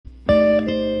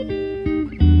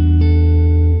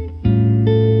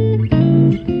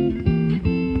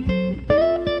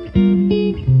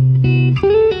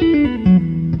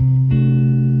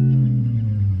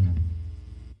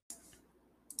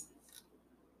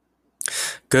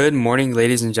Good morning,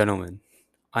 ladies and gentlemen.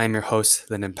 I am your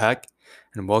host, Lyndon Peck,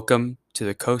 and welcome to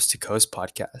the Coast to Coast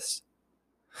podcast.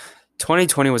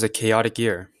 2020 was a chaotic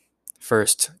year.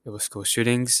 First, it was school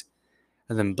shootings,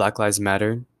 and then Black Lives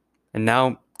Matter, and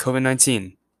now COVID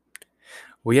 19.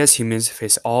 We as humans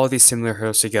face all these similar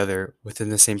hurdles together within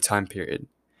the same time period.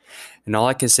 And all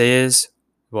I can say is,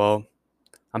 well,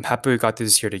 I'm happy we got through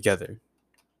this year together.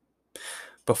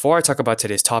 Before I talk about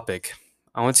today's topic,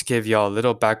 I want to give y'all a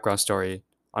little background story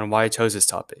on why I chose this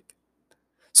topic.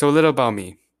 So, a little about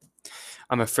me.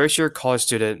 I'm a first year college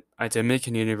student at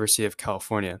Dominican University of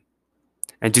California.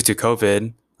 And due to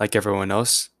COVID, like everyone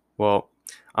else, well,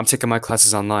 I'm taking my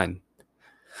classes online.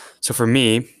 So for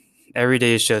me, every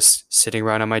day is just sitting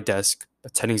around at my desk,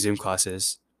 attending Zoom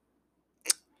classes.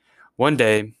 One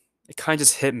day, it kind of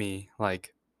just hit me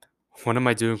like, what am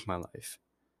I doing with my life?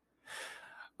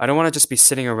 I don't want to just be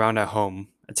sitting around at home,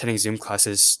 attending Zoom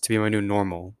classes to be my new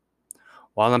normal.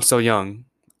 While I'm still young,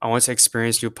 I want to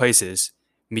experience new places,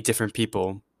 meet different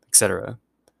people, etc.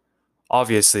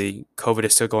 Obviously, COVID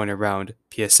is still going around.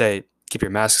 PSA, keep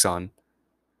your masks on.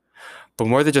 But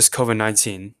more than just COVID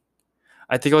 19,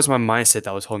 I think it was my mindset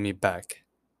that was holding me back.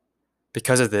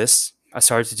 Because of this, I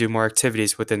started to do more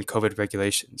activities within COVID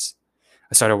regulations.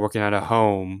 I started working out at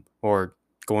home or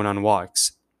going on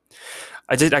walks.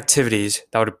 I did activities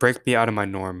that would break me out of my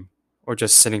norm or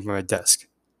just sitting at my desk.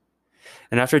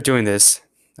 And after doing this,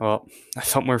 well, I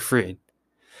felt more free.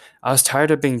 I was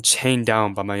tired of being chained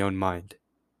down by my own mind.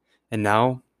 And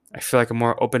now I feel like a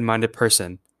more open minded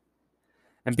person.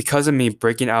 And because of me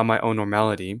breaking out of my own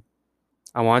normality,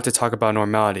 I wanted to talk about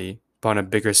normality, but on a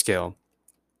bigger scale.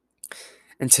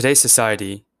 In today's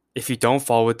society, if you don't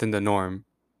fall within the norm,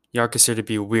 you are considered to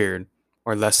be weird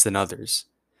or less than others.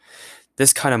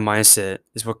 This kind of mindset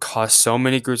is what caused so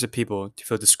many groups of people to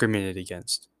feel discriminated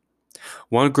against.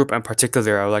 One group in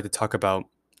particular I would like to talk about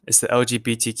is the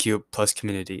LGBTQ plus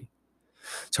community.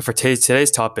 So for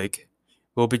today's topic,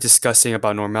 we'll be discussing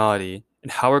about normality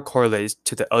and how it correlates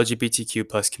to the LGBTQ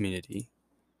plus community.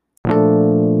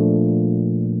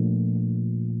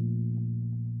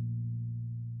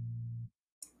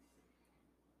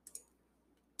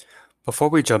 Before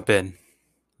we jump in,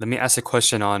 let me ask a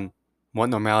question on what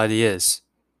normality is.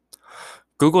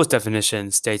 Google's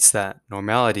definition states that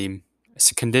normality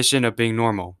is a condition of being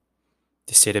normal,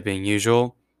 the state of being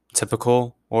usual,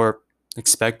 typical, or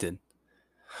expected.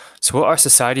 So, what are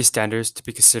society standards to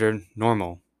be considered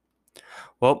normal?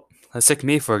 Well, let's take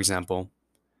me for example.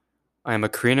 I am a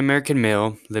Korean American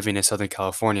male living in Southern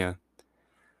California.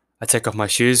 I take off my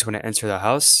shoes when I enter the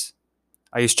house.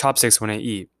 I use chopsticks when I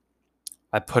eat.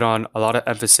 I put on a lot of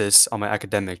emphasis on my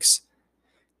academics.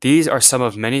 These are some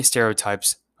of many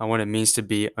stereotypes on what it means to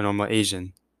be a normal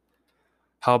Asian.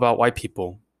 How about white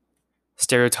people?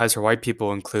 Stereotypes for white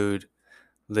people include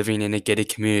living in a gated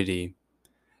community.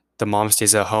 The mom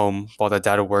stays at home while the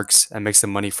dad works and makes the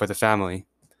money for the family.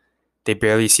 They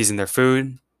barely season their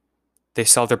food. They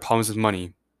solve their problems with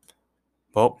money.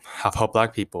 Well, how about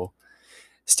black people?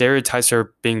 Stereotypes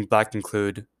for being black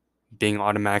include being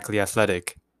automatically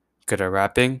athletic, good at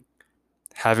rapping,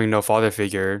 having no father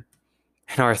figure,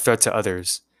 and are a threat to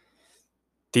others.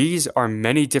 These are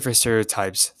many different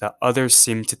stereotypes that others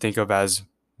seem to think of as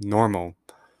normal.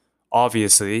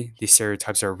 Obviously, these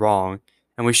stereotypes are wrong,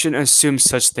 and we shouldn't assume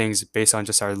such things based on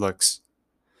just our looks.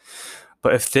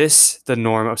 But if this the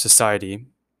norm of society,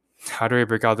 how do we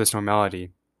break out this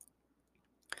normality?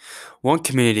 One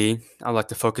community I'd like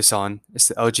to focus on is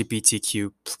the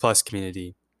LGBTQ plus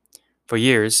community. For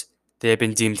years, they have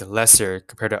been deemed lesser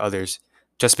compared to others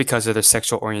just because of their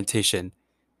sexual orientation.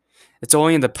 It's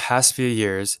only in the past few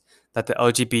years that the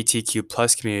LGBTQ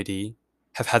plus community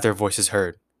have had their voices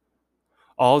heard.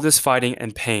 All this fighting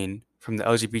and pain from the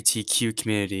LGBTQ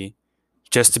community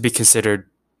just to be considered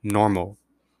normal.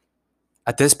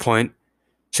 At this point,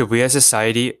 should we as a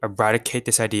society eradicate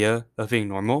this idea of being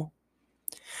normal?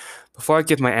 Before I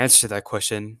give my answer to that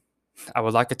question, I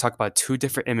would like to talk about two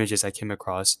different images I came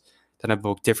across that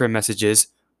evoke different messages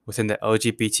within the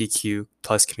LGBTQ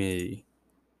plus community.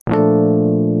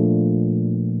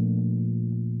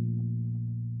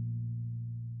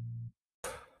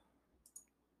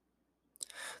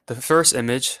 The first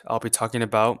image I'll be talking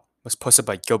about was posted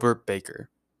by Gilbert Baker.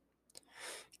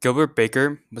 Gilbert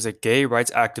Baker was a gay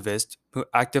rights activist who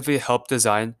actively helped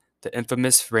design the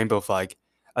infamous rainbow flag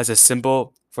as a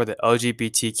symbol for the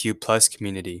LGBTQ plus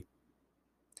community.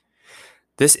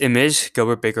 This image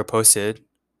Gilbert Baker posted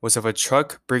was of a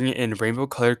truck bringing in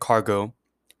rainbow-colored cargo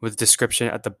with a description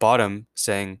at the bottom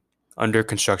saying, "Under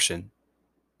construction."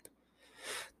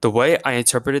 The way I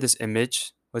interpreted this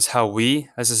image was how we,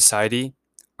 as a society,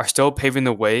 are still paving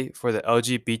the way for the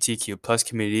LGBTQ plus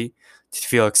community to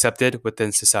feel accepted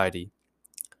within society.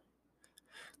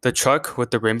 The truck with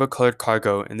the rainbow-colored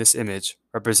cargo in this image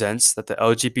represents that the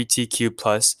LGBTQ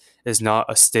plus is not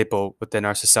a staple within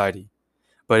our society,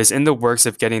 but is in the works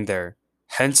of getting there,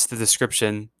 hence the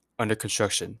description under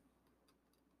construction.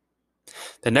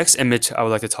 The next image I would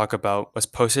like to talk about was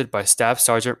posted by Staff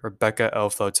Sergeant Rebecca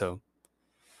L. Floto.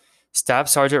 Staff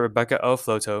Sergeant Rebecca L.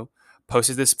 Floto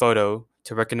posted this photo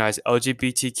to recognize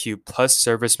LGBTQ plus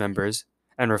service members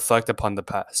and reflect upon the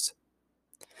past.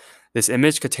 This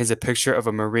image contains a picture of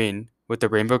a Marine with a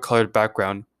rainbow-colored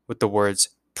background with the words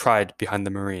 "Pride" behind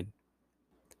the Marine.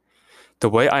 The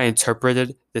way I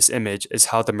interpreted this image is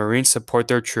how the Marines support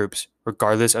their troops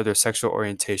regardless of their sexual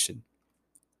orientation.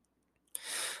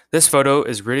 This photo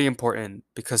is really important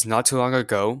because not too long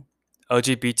ago,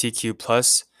 LGBTQ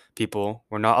plus people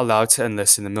were not allowed to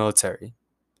enlist in the military.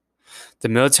 The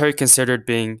military considered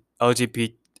being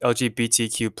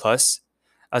LGBTQ plus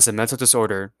as a mental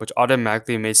disorder, which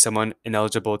automatically made someone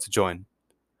ineligible to join.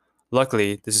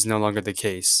 Luckily, this is no longer the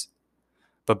case.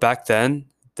 But back then,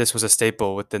 this was a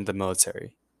staple within the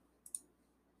military.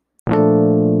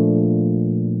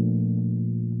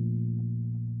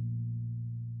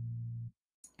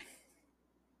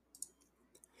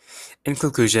 In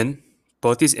conclusion,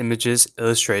 both these images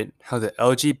illustrate how the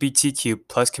LGBTQ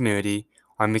plus community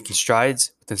are making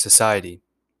strides within society.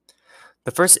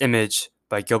 The first image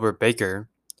by Gilbert Baker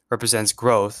represents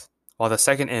growth, while the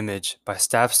second image by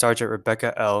Staff Sergeant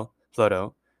Rebecca L.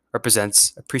 Floto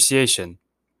represents appreciation.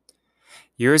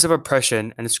 Years of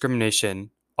oppression and discrimination,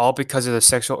 all because of their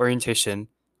sexual orientation,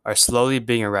 are slowly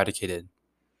being eradicated.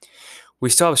 We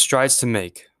still have strides to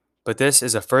make, but this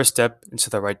is a first step into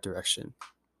the right direction.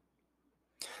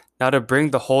 Now, to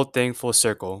bring the whole thing full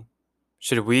circle,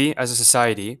 should we as a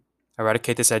society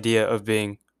eradicate this idea of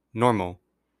being normal?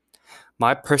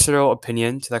 My personal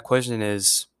opinion to that question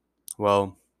is,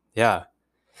 well, yeah.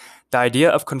 The idea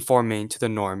of conforming to the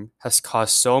norm has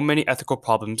caused so many ethical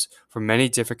problems for many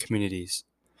different communities.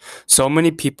 So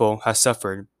many people have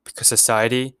suffered because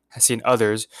society has seen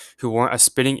others who weren't a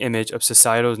spitting image of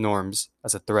societal norms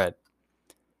as a threat.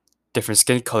 Different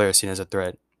skin color is seen as a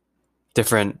threat.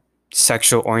 Different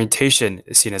sexual orientation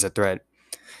is seen as a threat.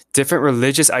 Different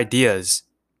religious ideas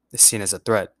is seen as a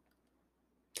threat.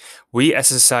 We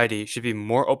as a society should be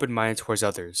more open-minded towards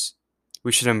others.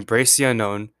 We should embrace the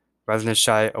unknown rather than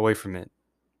shy away from it.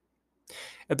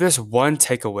 If there's one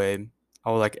takeaway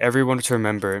I would like everyone to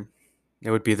remember, it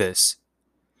would be this.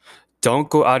 Don't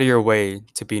go out of your way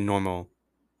to be normal.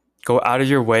 Go out of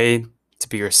your way to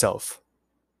be yourself.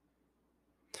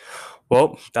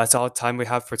 Well, that's all the time we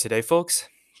have for today, folks.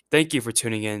 Thank you for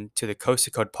tuning in to the Coast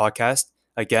to Code podcast.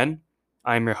 Again,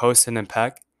 I am your host,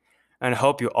 Impact, and I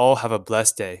hope you all have a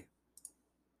blessed day.